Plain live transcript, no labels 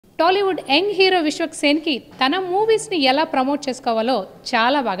Tollywood young hero Vishwak సేన్కి తన మూవీస్ని ఎలా promote చేసుకోవాలో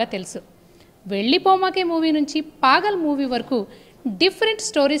చాలా బాగా తెలుసు. వెళ్ళిపోమాకే మూవీ నుంచి పాగల్ మూవీ వరకు డిఫరెంట్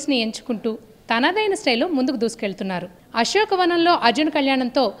స్టోరీస్ని ఎంచుకుంటూ తనదైన స్టైల్లో ముందుకు దూసుకెళ్తున్నారు. అశోకవనంలో అర్జున్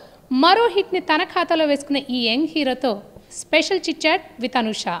కళ్యాణంతో మరో హిట్ని తన ఖాతాలో వేసుకున్న ఈ యంగ్ హీరోతో special chit chat with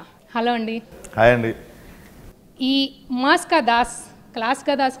Anusha. Hello అండి. హాయ్ అండి. ఈ మాస్కా దాస్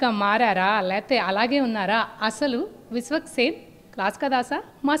క్లాస్కా దాస్గా మారారా లేకపోతే అలాగే ఉన్నారా? అసలు విశ్వక్ సేన్ క్లాస్కా దాసా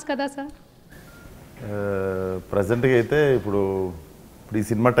మాస్కా దాసా? ప్రజెంట్గా అయితే ఇప్పుడు ఈ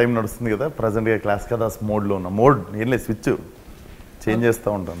సినిమా టైం నడుస్తుంది కదా, ప్రజెంట్గా క్లాస్కా దాస్ మోడ్లో ఉన్న ఏం లేదు, స్విచ్ చేంజ్ చేస్తూ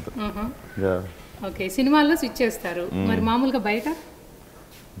ఉంటాను. ఓకే, సినిమాల్లో స్విచ్ చేస్తారు. మరి మామూలుగా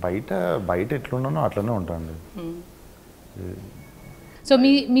బయట ఎట్లున్నానో అట్లనే ఉంటాను. సో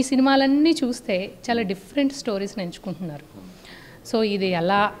మీ సినిమాలన్నీ చూస్తే చాలా డిఫరెంట్ స్టోరీస్ని ఎంచుకుంటున్నారు. సో ఇది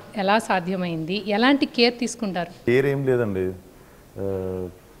ఎలా సాధ్యమైంది? ఎలాంటి కేర్ తీసుకుంటారు? కేర్ ఏం లేదండి,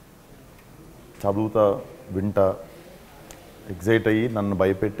 చదువుతా, వింటా, ఎగ్జైట్ అయ్యి నన్ను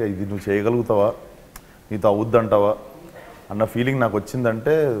భయపెట్టి ఇది నువ్వు చేయగలుగుతావా, నీతో అవుద్దంటావా అన్న ఫీలింగ్ నాకు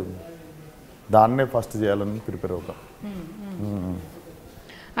వచ్చిందంటే దాన్నే ఫస్ట్ చేయాలని ప్రిపేర్ అవుతా.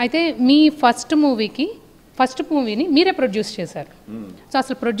 అయితే మీ ఫస్ట్ మూవీని మీరే ప్రొడ్యూస్ చేశారు. సో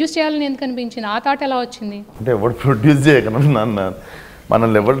అసలు ప్రొడ్యూస్ చేయాలని ఎందుకు అనిపించింది? ఆ థాట్ ఎలా వచ్చింది? అంటే ఎవరు ప్రొడ్యూస్ చేయకన్నా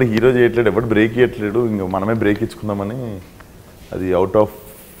మనల్ని ఎవరు హీరో చేయట్లేడు, ఎవరు బ్రేక్ ఇవ్వట్లేడు, ఇంకా మనమే బ్రేక్ ఇచ్చుకుందామని అది అవుట్ ఆఫ్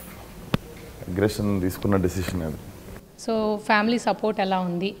అగ్రెషన్ తీసుకున్న డెసిషన్ అది. సో ఫ్యామిలీ సపోర్ట్ ఎలా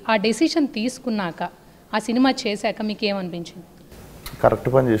ఉంది? ఆ డెసిషన్ తీసుకున్నాక ఆ సినిమా చేశాక మీకు ఏమనిపించింది? కరెక్ట్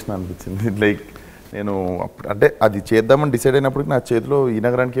పని చేసిన అనిపించింది. లైక్ నేను అంటే అది చేద్దామని డిసైడ్ అయినప్పటికి నా చేతిలో ఈ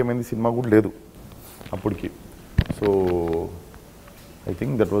నగరానికి ఏమైంది సినిమా కూడా లేదు అప్పటికి. So I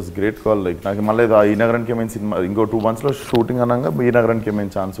think that was great call. Like నాకు మళ్ళీ ఈ నగరానికి ఏమైనా సినిమా ఇంకో 2 monthsలో షూటింగ్ అనగా ఈ నగరానికి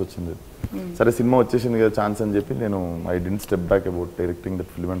ఏమైనా ఛాన్స్ వచ్చింది. సరే సినిమా వచ్చేసింది కదా ఛాన్స్ అని చెప్పి నేను I dent step back about directing that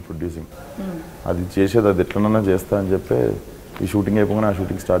film and producing. అది చేసేది అది ఎట్లనన్నా చేస్తా అని చెప్పి ఈ షూటింగ్ అయిపోగానే ఆ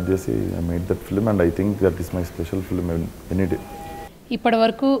షూటింగ్ స్టార్ట్ చేసి I made that film and I think that is my special film any day. ఇప్పటి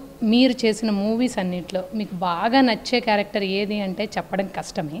వరకు మీరు చేసిన మూవీస్ అన్నింటిలో మీకు బాగా నచ్చే క్యారెక్టర్ ఏది అంటే చెప్పడం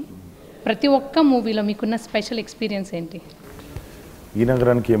కష్టమే. ప్రతి ఒక్క మూవీలో మీకున్న స్పెషల్ ఎక్స్పీరియన్స్ ఏంటి? ఈ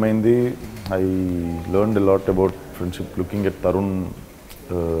నగరానికి ఏమైంది, I learned a lot about friendship, looking at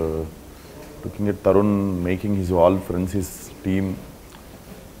Tarun making his all friends his team,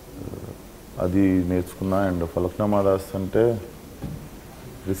 అది నేర్చుకున్నా. అండ్ ఫలక్నామా దాస్ అంటే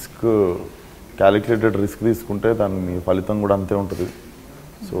క్యాలిక్యులేటెడ్ రిస్క్ తీసుకుంటే దాని ఫలితం కూడా అంతే ఉంటుంది.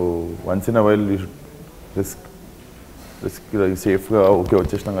 So once in a while you should risk సేఫ్గా ఓకే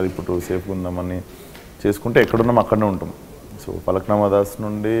వచ్చేసినాం కదా ఇప్పుడు సేఫ్గా ఉందామని చేసుకుంటే ఎక్కడున్నాం అక్కడనే ఉంటాం. సో ఫలక్నామా దాస్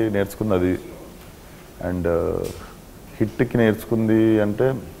నుండి నేర్చుకుంది అది. అండ్ హిట్కి నేర్చుకుంది అంటే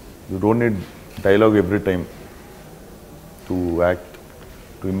you don't need dialogue every time to act,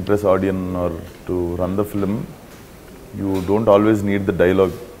 to impress audience are to run the film. You don't always need the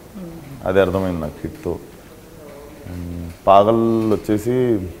dialogue. అది అర్థమైంది నాకు హిట్తో. పాగల్ వచ్చేసి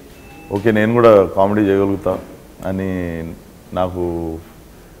ఓకే నేను కూడా కామెడీ చేయగలుగుతా అని నాకు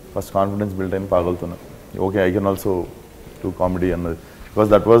ఫస్ట్ కాన్ఫిడెన్స్ బిల్డ్ అయిన పాగలుతున్నా. Okay I can also do comedy అన్నది. Because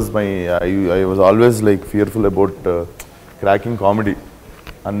that was my I was always like fearful about cracking comedy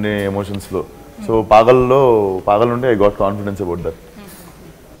అన్ని ఎమోషన్స్లో. సో పాగల్ నుండి I got confidence about that.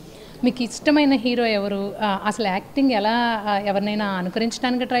 మీకు ఇష్టమైన హీరో ఎవరు? అసలు యాక్టింగ్ ఎలా ఎవరినైనా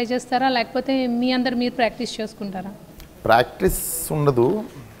అనుకరించడానికి ట్రై చేస్తారా లేకపోతే మీరు ప్రాక్టీస్ చేసుకుంటారా? ప్రాక్టీస్ ఉండదు,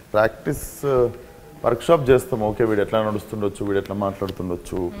 ప్రాక్టీస్ వర్క్షాప్ చేస్తాం. ఓకే వీడు ఎట్లా నడుస్తుండొచ్చు, వీడు ఎట్లా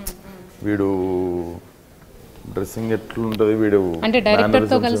మాట్లాడుతుండొచ్చు, వీడు డ్రెస్సింగ్ ఎట్లుంటుంది, వీడు అంటే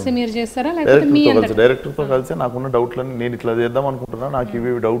డైరెక్టర్తో కలిసి మీరు చేస్తారా? డైరెక్టర్తో కలిసి నాకున్న డౌట్లన్నీ నేను ఇట్లా చేద్దాం అనుకుంటున్నా, నాకు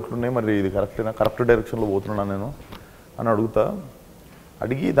ఇవి డౌట్లు ఉన్నాయి, మరి ఇది కరెక్ట్ డైరెక్షన్లో పోతున్నా నేను అని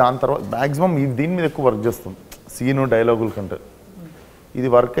అడిగి దాని తర్వాత మ్యాక్సిమం దీని మీద ఎక్కువ వర్క్ చేస్తాం సీను డైలాగుల కంటే. ఇది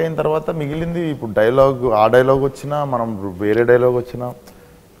వర్క్ అయిన తర్వాత మిగిలింది ఇప్పుడు ఆ డైలాగ్ వచ్చినా మనం వేరే డైలాగ్ వచ్చినా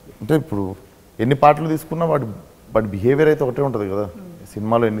అంటే ఇప్పుడు ఎన్ని పాటలు తీసుకున్నా వాటి బిహేవియర్ అయితే ఒకటే ఉంటుంది కదా.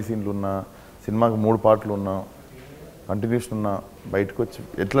 సినిమాలో ఎన్ని సీన్లు ఉన్నా, సినిమాకి 3 పాటలు ఉన్నా, కంటిన్యూషన్ ఉన్నా, బయటకు వచ్చి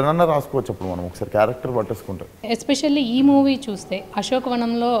ఎట్లనన్నా రాసుకోవచ్చు అప్పుడు మనం ఒకసారి క్యారెక్టర్ పట్టేసుకుంటాం. ఎస్పెషల్లీ ఈ మూవీ చూస్తే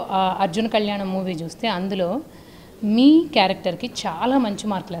అశోకవనంలో అర్జున్ కళ్యాణం మూవీ చూస్తే అందులో మీ క్యారెక్టర్కి చాలా మంచి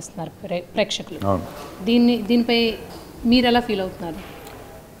మార్కులు వేస్తున్నారు ప్రేక్షకులు. దీనిపై మీరు ఎలా ఫీల్ అవుతున్నారు?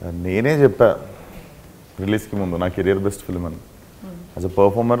 నేనే చెప్పా రిలీజ్కి ముందు నా కెరియర్ బెస్ట్ ఫిల్మ్ అని. యాజ్ అ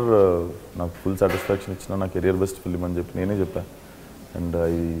పర్ఫార్మర్ నాకు ఫుల్ సాటిస్ఫాక్షన్ ఇచ్చిన నా కెరియర్ బెస్ట్ ఫిల్మ్ అని చెప్పి నేనే చెప్పా. And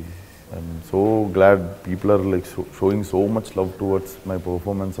I'm so glad people are like showing so much love towards my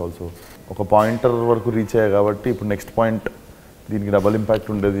performance also. ఒక పాయింటర్ వరకు రీచ్ అయ్యా కాబట్టి ఇప్పుడు నెక్స్ట్ పాయింట్ దీనికి డబల్ ఇంపాక్ట్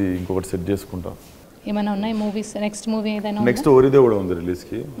ఉండేది ఇంకొకటి సెట్ చేసుకుంటాం. ఏమైనా ఉన్నాయి మూవీస్? నెక్స్ట్ మూవీ ఏదైనా నెక్స్ట్ ఓరిదే కూడా ఉంది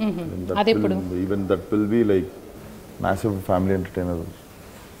రిలీజ్కి. అది ఎప్పుడు? Even that will be like massive family entertainer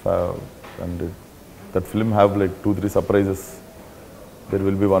and that film have like 2-3 surprises. There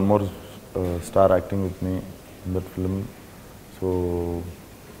will be one more star acting with me in that film. So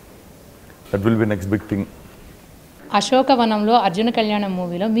that will be next big thing. అశోకవనంలో Arjuna కళ్యాణం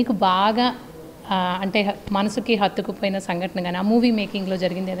మూవీలో మీకు బాగా అంటే మనసుకి హత్తుకుపోయిన సంఘటన కానీ ఆ movie మేకింగ్లో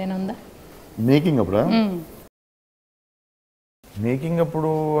జరిగింది ఏదైనా ఉందా? మేకింగ్ అప్పుడా? మేకింగ్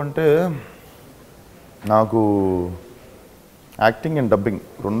అప్పుడు అంటే నాకు యాక్టింగ్ అండ్ డబ్బింగ్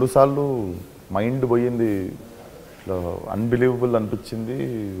 2 సార్లు మైండ్ పోయింది. ఇట్లా అన్బిలీవబుల్ అనిపించింది.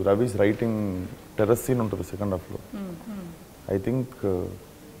 రవీస్ రైటింగ్ టెర్రస్ సీన్ ఉంటుంది సెకండ్ హాఫ్లో. I think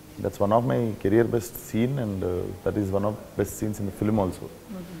that's one of my career best scene and that is one of best scenes in the film also.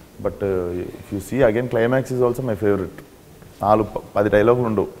 But if you see again, climax is also my favorite. 4-10 డైలాగులు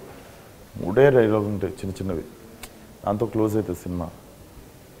ఉండవు, 3 డైలాగులు ఉంటాయి చిన్న చిన్నవి, దాంతో close అవుతుంది cinema.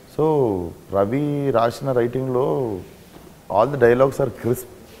 So Ravi రాసిన రైటింగ్లో all the dialogues are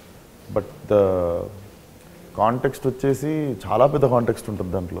crisp, but the context వచ్చేసి చాలా పెద్ద కాంటెక్స్ట్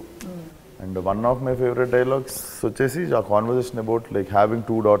ఉంటుంది దాంట్లో. And one of my favourite dialogues వచ్చేసి ఆ conversation about like having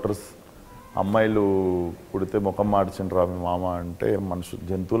 2 daughters. అమ్మాయిలు పుడితే ముఖం మార్చిండ్రా మీ మామ అంటే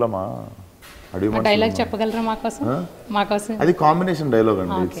జంతువులమా అడిగి డైలాగ్ చెప్పగలరా మాకోసం? అది కాంబినేషన్ డైలాగ్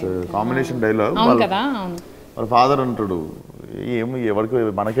అండి. It's combination dialogue. వాళ్ళ ఫాదర్ అంటాడు, ఏమి ఎవరికి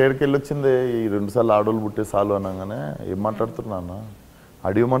మనకేడికి వెళ్ళి వచ్చిందే ఈ 2 సార్లు ఆడోళ్ళు పుట్టే సార్లు అనగానే ఏం మాట్లాడుతున్నా అన్న,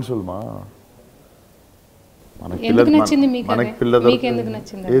 అడివి మనుషులమా, ఎందుకు నచ్చింది మీకు? ఎందుకు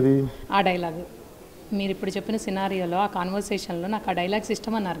నచ్చింది ఏది ఆ డైలాగ్? మీరు ఇప్పుడు చెప్పిన సినారియోలో ఆ కాన్వర్సేషన్లో నాకు ఆ డైలాగ్స్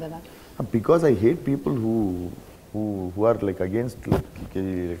ఇష్టం అన్నారు కదా. Because I hate people who are like against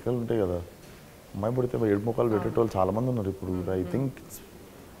లెక్కలు ఉంటాయి కదా. అమ్మాయి పడితే 7 ముఖాలు పెట్టేటోళ్ళు చాలామంది ఉన్నారు ఇప్పుడు. I think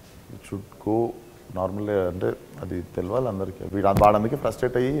it should go normal. అంటే అది తెలవాలి అందరికీ. వాడందుకే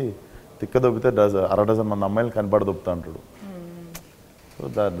ఫ్రస్ట్రేట్ అయ్యి తిక్క దొబ్బితే 1/2 మంది అమ్మాయిలు కనపడ దొబ్బుతా అంటాడు. సో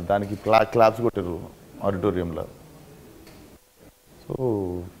దానికి క్లాప్స్ కొట్టారు ఆడిటోరియంలో. So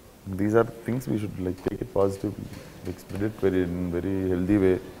these are things we should like take it positively, like spread it in very healthy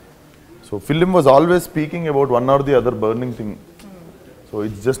way. So film was always speaking about one or the other burning thing. So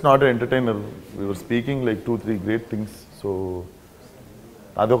it's just not an entertainer. We were speaking like 2-3 great things. So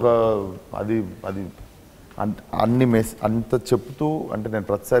అది అన్ని అంత చెప్తూ అంటే నేను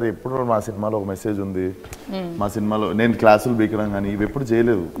ప్రతిసారి ఎప్పుడు మా సినిమాలో ఒక మెసేజ్ ఉంది, మా సినిమాలో నేను క్లాసులు బీకడం కానీ ఇవి ఎప్పుడు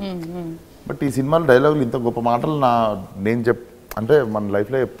చేయలేదు. బట్ ఈ సినిమాలో డైలాగులు ఇంత గొప్ప మాటలు నేను అంటే మన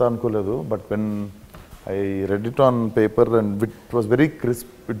లైఫ్లో చెప్తా అనుకోలేదు. But when I read it on paper and it was very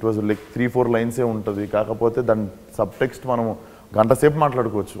crisp. It was like 3-4 లైన్సే ఉంటుంది, కాకపోతే దాని సబ్ టెక్స్ట్ మనము గంట సేపు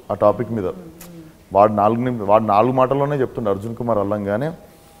మాట్లాడుకోవచ్చు ఆ టాపిక్ మీద. వాడు 4 మాటల్లోనే చెప్తుండే అర్జున్ కుమార్ అల్లంగానే,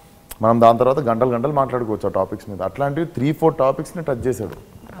 మనం దాని తర్వాత గంటలు మాట్లాడుకోవచ్చు ఆ టాపిక్స్ మీద. అట్లాంటివి 3-4 టాపిక్స్ని టచ్ చేశాడు,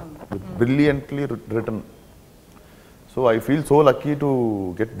 brilliantly return. So I feel so lucky to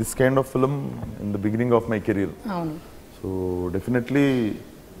get this kind of film in the beginning of my career. So definitely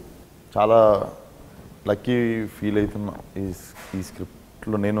చాలా లక్కీ ఫీల్ అవుతున్నా ఈ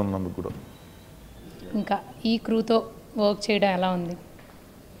స్క్రిప్ట్లో నేను ఉన్నందుకు కూడా. ఇంకా ఈ క్రూతో వర్క్ చేయడం ఎలా ఉంది?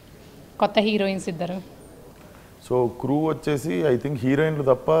 కొత్త హీరోయిన్స్ ఇద్దరు. సో క్రూ వచ్చేసి ఐ థింక్ హీరోయిన్లు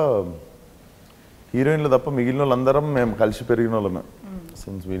తప్ప మిగిలిన వాళ్ళందరం మేము కలిసి పెరిగిన వాళ్ళమే.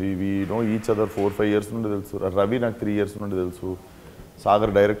 Since we know each other 4-5 years నుండి తెలుసు. రవి నాకు 3 years నుండి తెలుసు.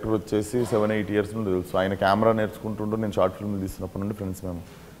 సాగర్ డైరెక్టర్ వచ్చేసి 7-8 years నుండి తెలుసు. ఆయన కెమెరా నేర్చుకుంటుంటూ నేను షార్ట్ ఫిల్మ్ తీసినప్పటి నుండి ఫ్రెండ్స్ మేము.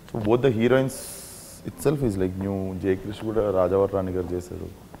 So both the heroines it self is like new. Jaykrish కూడా రాజావర్ రాణి గారు చేశారు.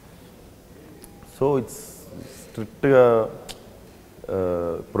 సో ఇట్స్ స్ట్రిక్ట్గా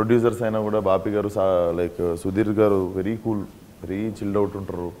ప్రొడ్యూసర్స్ అయినా కూడా బాపి గారు లైక్ సుధీర్ గారు very cool, very chilled out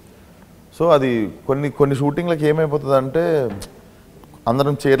ఉంటారు. సో అది కొన్ని షూటింగ్లకి ఏమైపోతుంది అంటే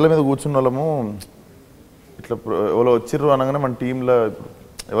అందరం చైర్ల మీద కూర్చున్న వాళ్ళము ఇట్లా ఎవరో వచ్చిర్రు అనగానే మన టీంలో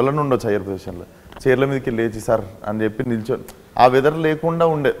ఎవరైనా ఉండొచ్చు హైయర్ పొజిషన్లో, చైర్ల మీదకి లేచి సార్ అని చెప్పి నిల్చొని ఆ వెదర్ లేకుండా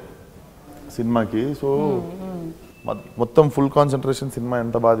ఉండే సినిమాకి. సో మొత్తం ఫుల్ కాన్సన్ట్రేషన్ సినిమా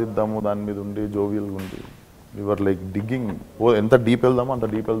ఎంత బాధిద్దాము దాని మీద ఉండి జోవియల్గా ఉండి యువర్ లైక్ డిగ్గింగ్ ఎంత డీప్ వెళ్దామో అంత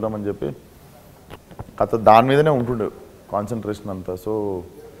డీప్ వెళ్దామని చెప్పి కథ దాని మీదనే ఉంటుండే కాన్సన్ట్రేషన్ అంతా. So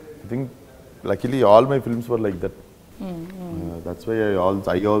I think luckily all my films were like that. That's why I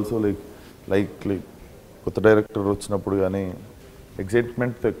also like కొత్త డైరెక్టర్ వచ్చినప్పుడు కానీ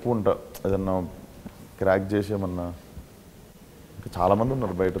ఎగ్జైట్మెంట్ ఎక్కువ ఉంటా. ఏదన్నా క్రాక్ చేసేమన్నా ఇంకా చాలామంది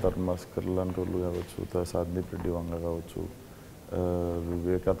ఉన్నారు బయట, తరుణ్ భాస్కర్ లాంటి వాళ్ళు కావచ్చు, సందీప్ రెడ్డి వంగ కావచ్చు,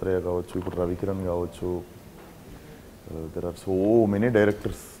 వివేకాత్రేయ కావచ్చు, ఇప్పుడు రవికిరణ్ కావచ్చు. There are so many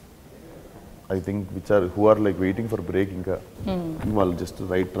directors I think who are like waiting for break. ఇంకా వాళ్ళు జస్ట్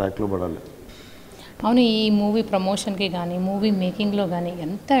రైట్ ట్రాక్లో పడాలి. అవును, ఈ మూవీ ప్రమోషన్కి కానీ మూవీ మేకింగ్లో కానీ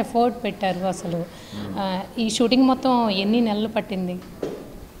ఎంత ఎఫర్ట్ పెట్టారు అసలు. ఈ షూటింగ్ మొత్తం ఎన్ని నెలలు పట్టింది?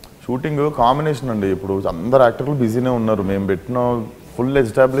 షూటింగ్ కాంబినేషన్ అండి. ఇప్పుడు అందరు యాక్టర్లు బిజీనే ఉన్నారు. మేము పెట్టిన ఫుల్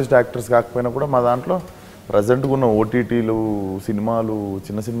ఎస్టాబ్లిష్డ్ యాక్టర్స్ కాకపోయినా కూడా మా దాంట్లో ప్రజెంట్గా ఉన్న ఓటీటీలు, సినిమాలు,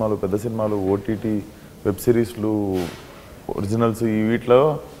 చిన్న సినిమాలు, పెద్ద సినిమాలు, ఓటీటీ వెబ్ సిరీస్లు, ఒరిజినల్స్, ఈ వీటిలో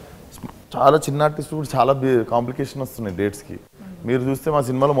చాలా చిన్న ఆర్టిస్టులు కూడా చాలా కాంప్లికేషన్ వస్తున్నాయి డేట్స్కి. మీరు చూస్తే మా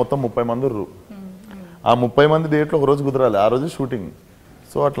సినిమాలో మొత్తం 30 మంది ఉర్రు. ఆ 30 మంది డేట్లో ఒక రోజు కుదరాలి, ఆ రోజు షూటింగ్.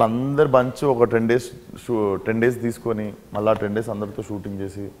 సో అట్లా అందరు బంచ్ ఒక 10 days తీసుకొని మళ్ళీ 10 days అందరితో షూటింగ్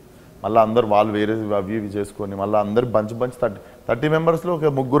చేసి మళ్ళీ అందరు వాళ్ళు వేరే అవి ఇవి చేసుకొని మళ్ళీ అందరు బంచ్ 30 మెంబర్స్లో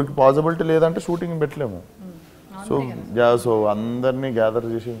ఒక ముగ్గురికి పాసిబిలిటీ లేదంటే షూటింగ్ పెట్టలేము. సో అందరినీ గ్యాదర్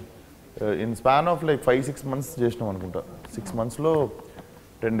చేసి in span of like 5-6 months చేసినాం అనుకుంటా. 6 monthsలో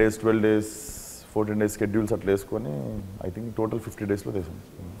 10 days, 12 days, 14 days షెడ్యూల్స్ అట్లా వేసుకొని ఐ థింక్ టోటల్ 50 daysలో చేసాం.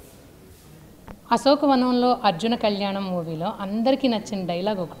 అశోకవనంలో అర్జున కళ్యాణం మూవీలో అందరికీ నచ్చిన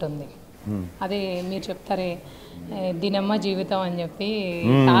డైలాగ్ ఒకటి ఉంది, అదే మీరు చెప్తారే, దినమ్మ జీవితం అని చెప్పి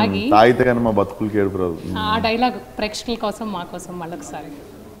తాగితే కానీ మా బతుకులకి ఏడుపు రాదు. ఆ డైలాగ్ ప్రేక్షకుల కోసం మా కోసం మళ్ళొకసారి.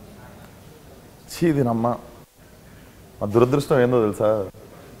 దినమ్మ, మా దురదృష్టం ఏందో తెలుసా,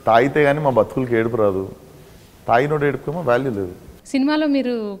 తాగితే కానీ మా బతుకులకి ఏడుపు రాదు, తాగినోడు ఏడుపుకేమో వాల్యూ లేదు. సినిమాలో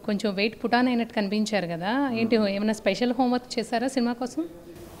మీరు కొంచెం వెయిట్ పుటాన్ అయినట్టు కనిపించారు కదా, ఏంటి ఏమైనా స్పెషల్ హోంవర్క్ చేశారా సినిమా కోసం?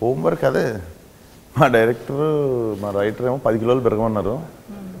 హోంవర్క్ అదే, మా డైరెక్టర్ మా రైటర్ ఏమో 10 kilos పెరగమన్నారు.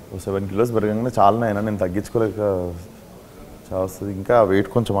 7 kilos పెరగగానే చాలా అయినా నేను తగ్గించుకోలేక చాలా వస్తుంది, ఇంకా వెయిట్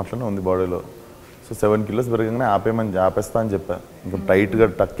కొంచెం అట్లనే ఉంది బాడీలో. సో 7 kilos పెరగగానే ఆపేస్తా అని చెప్పా, ఇంకా టైట్గా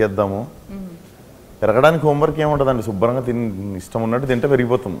టక్కేద్దాము. పెరగడానికి హోంవర్క్ ఏముంటుందండి, శుభ్రంగా ఇష్టం ఉన్నట్టు తింటే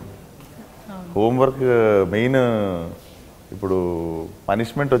పెరిగిపోతాం. Homework main. ఇప్పుడు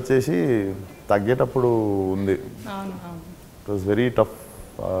పనిష్మెంట్ వచ్చేసి తగ్గేటప్పుడు ఉంది. It was very tough.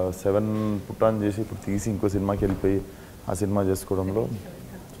 7 put on చేసి ఇప్పుడు తీసి ఇంకో సినిమాకి వెళ్ళిపోయి ఆ సినిమా చేసుకోవడంలో,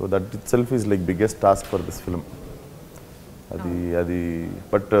 so that it self is like biggest task for this film. అది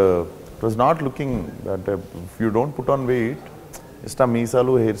but it was not looking అంటే if you don't put on weight, just ఆ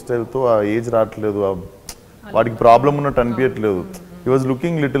మీసాలు హెయిర్ స్టైల్తో ఆ ఏజ్ రావట్లేదు, వాడికి ప్రాబ్లం ఉన్నట్టు అనిపించట్లేదు. హీ వాజ్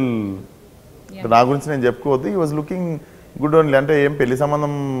లుకింగ్ లిటిల్, నా గురించి నేను చెప్పుకోవద్దు, he was looking good only. అంటే ఏం పెళ్లి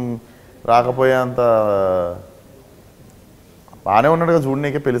సంబంధం రాకపోయేంత బాగానే ఉన్నాడుగా,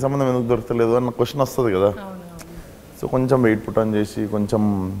 చూడనీకే పెళ్లి సంబంధం ఎందుకు దొరకలేదు అన్న క్వశ్చన్ వస్తుంది కదా. సో కొంచెం వెయిట్ పుట్ ఆన్ చేసి కొంచెం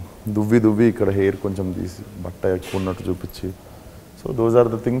దువ్వి ఇక్కడ హెయిర్ కొంచెం తీసి బట్ట ఎక్కువ ఉన్నట్టు చూపించి, so those are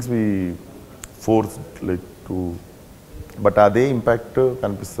the things we force like to, but అదే ఇంపాక్ట్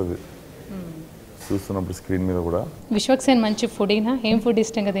కనిపిస్తుంది చూస్తున్నప్పుడు స్క్రీన్ మీద కూడా. విశ్వక్ సేన్ మంచి ఫుడీనా? ఏం ఫుడ్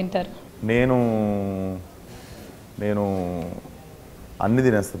ఇష్టంగా తింటారు? నేను అన్ని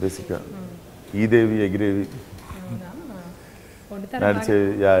తినేస్తాను బేసిక్గా, ఈదేవి ఎగిరేవి నడిచే.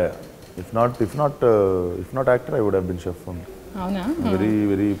 If not actor I would have been chef. అవునా?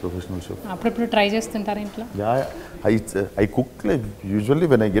 Very professional chef. అప్పుడప్పుడు ట్రై చేస్తుంటారా ఇంట్లో? I cook like usually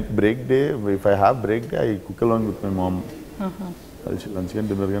when I get break day, if I have break day I cook along with my mom. కలిసి lunch కానీ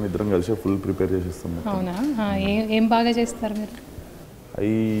dinner కానీ ఇద్దరం కలిసి full prepare చేసేస్తాం. అవునా? ఏం బాగా చేస్తారు మీరు?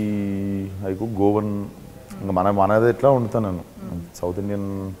 ఐ కుక్ గోవన్, ఇంకా మనది ఎట్లా వండుతాను నేను. సౌత్ ఇండియన్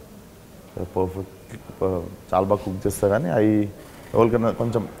పర్ఫెక్ట్ చాలా బాగా కుక్ చేస్తా, కానీ ఎవరికైనా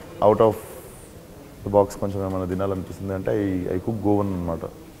కొంచెం అవుట్ ఆఫ్ ద బాక్స్ కొంచెం ఏమైనా తినాలనిపిస్తుంది అంటే ఐ కుక్ గోవన్ అనమాట.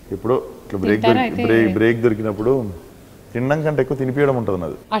 ఎప్పుడో ఇట్లా బ్రేక్ దొరికినప్పుడు తినడం కంటే ఎక్కువ తినిపించడం ఉంటుంది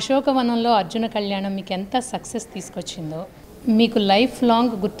నాది. అశోకవనంలో అర్జున కళ్యాణం మీకు ఎంత సక్సెస్ తీసుకొచ్చిందో, మీకు లైఫ్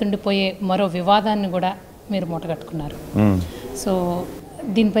లాంగ్ గుర్తుండిపోయే మరో వివాదాన్ని కూడా మీరు మూటగట్టుకున్నారు. సో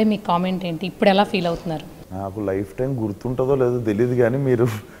దీనిపై మీ కామెంట్ ఏంటి? ఇప్పుడు ఎలా ఫీల్ అవుతున్నారు? నాకు లైఫ్ టైం గుర్తుంటుందో లేదో తెలియదు, కానీ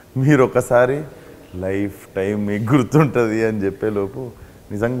మీరు ఒకసారి లైఫ్ టైం మీకు గుర్తుంటుంది అని చెప్పేలోపు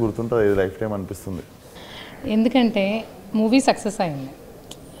నిజంగా గుర్తుంటుంది, ఇది లైఫ్ టైం అనిపిస్తుంది. ఎందుకంటే మూవీ సక్సెస్ అయింది,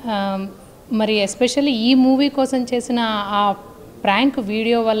 మరి ఎస్పెషల్లీ ఈ మూవీ కోసం చేసిన ఆ ప్రాంక్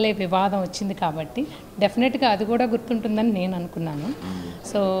వీడియో వల్లే వివాదం వచ్చింది కాబట్టి డెఫినెట్గా అది కూడా గుర్తుంటుందని నేను అనుకున్నాను.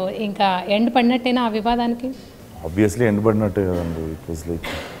 సో ఇంకా ఎండ్ పడినట్టేనా ఆ వివాదానికి? ఆబ్వియస్లీ ఎండ్ పడినట్టే కదండి. It was like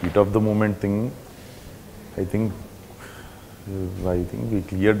heat of the moment thing. I think we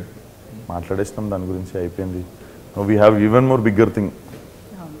cleared, మాట్లాడేసినాం దాని గురించి, అయిపోయింది. We have even more bigger thing.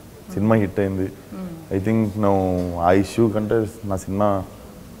 Cinema hit అయింది. ఐ థింక్ ఆ ఇష్యూ కంటే నా సినిమా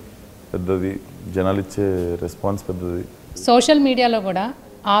పెద్దది, జనాలు ఇచ్చే రెస్పాన్స్ పెద్దది. సోషల్ మీడియాలో కూడా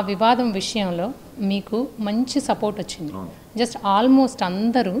ఆ వివాదం విషయంలో మీకు మంచి సపోర్ట్ వచ్చింది. జస్ట్ ఆల్మోస్ట్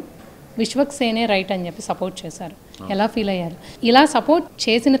అందరూ విశ్వక్ సేనే రైట్ అని చెప్పి సపోర్ట్ చేశారు. ఎలా ఫీల్ అయ్యారు? ఇలా సపోర్ట్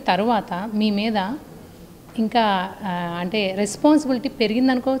చేసిన తర్వాత మీ మీద ఇంకా అంటే రెస్పాన్సిబిలిటీ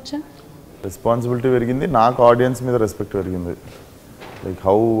పెరిగింది అనుకోవచ్చా? రెస్పాన్సిబిలిటీ పెరిగింది, నాకు ఆడియన్స్ మీద రెస్పెక్ట్ పెరిగింది. Like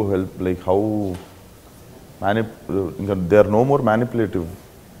how they are no more manipulative.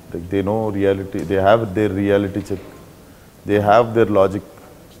 Like they know reality, they have their reality check, they have their logic,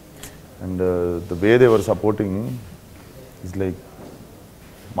 and the way they were supporting is like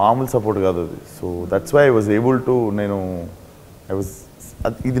మామూలు support కాదు అది. So that's why I was able to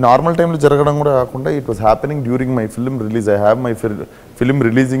ఇది normal టైంలో జరగడం కూడా కాకుండా it was happening during my film release. I have my film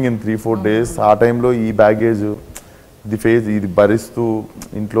releasing in 3-4 days. ఆ టైంలో ఈ బ్యాగేజ్ ఇది భరిస్తూ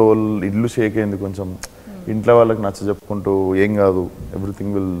ఇంట్లో ఇల్లు షేక్ అయింది కొంచెం. ఇంట్లో వాళ్ళకి నచ్చ చెప్పుకుంటూ ఏం కాదు,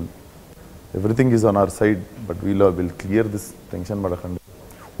 everything is on our side, but will clear this, tension పడకండి.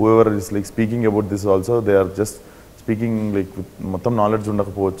 whoever is like speaking about this also, they are just speaking like with మొత్తం నాలెడ్జ్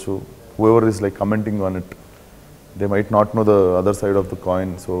ఉండకపోవచ్చు. whoever is like commenting on it, they might not know the other side of the coin.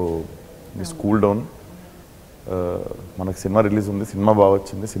 So just cool down. మనకు cinema release ఉంది, cinema బాగా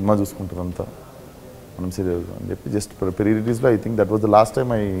వచ్చింది, cinema చూసుకుంటారు అంతా, మనం serious అని చెప్పి just pre రిలీజ్లో I think that was the last time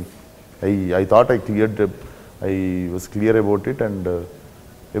I thought I was clear about it, and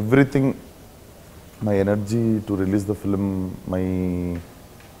everything, my energy to release the film, my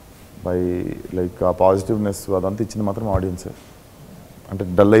like positiveness అదంతా ఇచ్చింది మాత్రం ఆడియన్సే. అంటే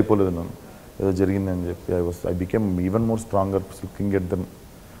డల్ అయిపోలేదు నన్ను, ఏదో జరిగిందని చెప్పి I became even more stronger looking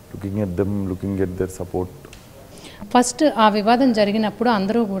at them, looking at their support. First ఆ వివాదం జరిగినప్పుడు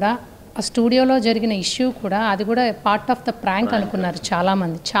అందరూ కూడా ఆ స్టూడియోలో జరిగిన ఇష్యూ కూడా అది కూడా పార్ట్ ఆఫ్ ద ప్రాంక్ అనుకున్నారు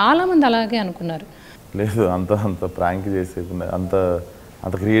చాలామంది అలాగే అనుకున్నారు. లేదు, అంత ప్రాంక్ చేసేది అంత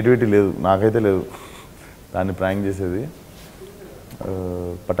క్రియేటివిటీ లేదు, నాకైతే లేదు దాన్ని ప్రాంక్ చేసేది.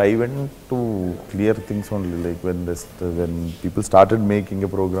 But I went to clear things only, like when people started making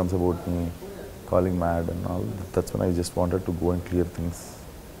a programs about me, calling mad and all, that's when I just wanted to go and clear things.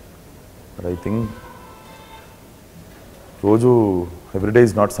 But I think రోజు everyday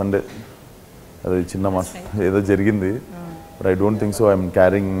is not Sunday, అది చిన్న mass ఏదో జరిగింది. But I don't think so I'm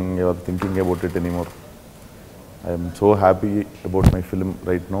carrying your thinking about it anymore. I'm so happy about my film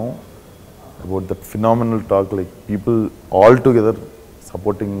right now, about that phenomenal talk, like people all together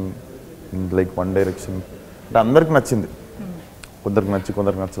supporting in like one direction. అంటే అందరికి నచ్చింది, కొందరికి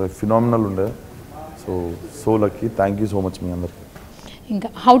నచ్చలేదు, phenomenal ఉండే. So lucky, thank you so much మీ అందరికి.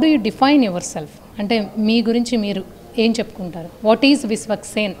 ఇంకా how do you define your self, అంటే మీ గురించి మీరు ఏం చెప్పుకుంటారు? వాట్ ఈజ్ విశ్వక్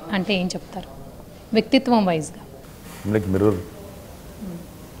సేన్ అంటే ఏం చెప్తారు వ్యక్తిత్వం వైజ్గా? లైక్ మిర్రర్,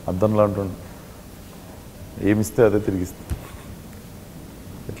 అద్దంలా ఉంటుంది, ఏమిస్తే అదే తిరిగిస్తుంది,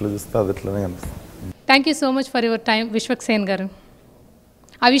 ఎట్లా చూస్తే అది ఎట్లనే అనిపిస్తుంది. Thank you so much for your time Vishwak Sen గారు.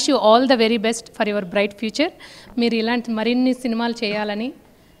 I wish you all the very best for your bright future. మీరు ఇలాంటి మరిన్ని సినిమాలు చేయాలని,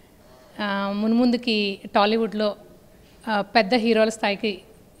 మున్ముందుకి టాలీవుడ్లో పెద్ద హీరోల స్థాయికి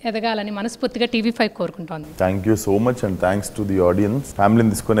ఎదగాలని మనస్ఫూర్తిగా TV5 కోరుకుంటోంది. Thank you so much, and thanks to the audience.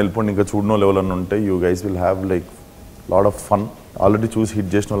 ఫ్యామిలీని తీసుకొని వెళ్ళిపోండి, ఇంకా చూడనో లెవెల్ అని ఉంటే you guys will have like lot of fun. Already చూసి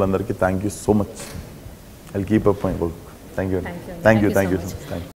హిట్ చేసిన వాళ్ళందరికీ thank you so much. I will keep up my work. Thank you.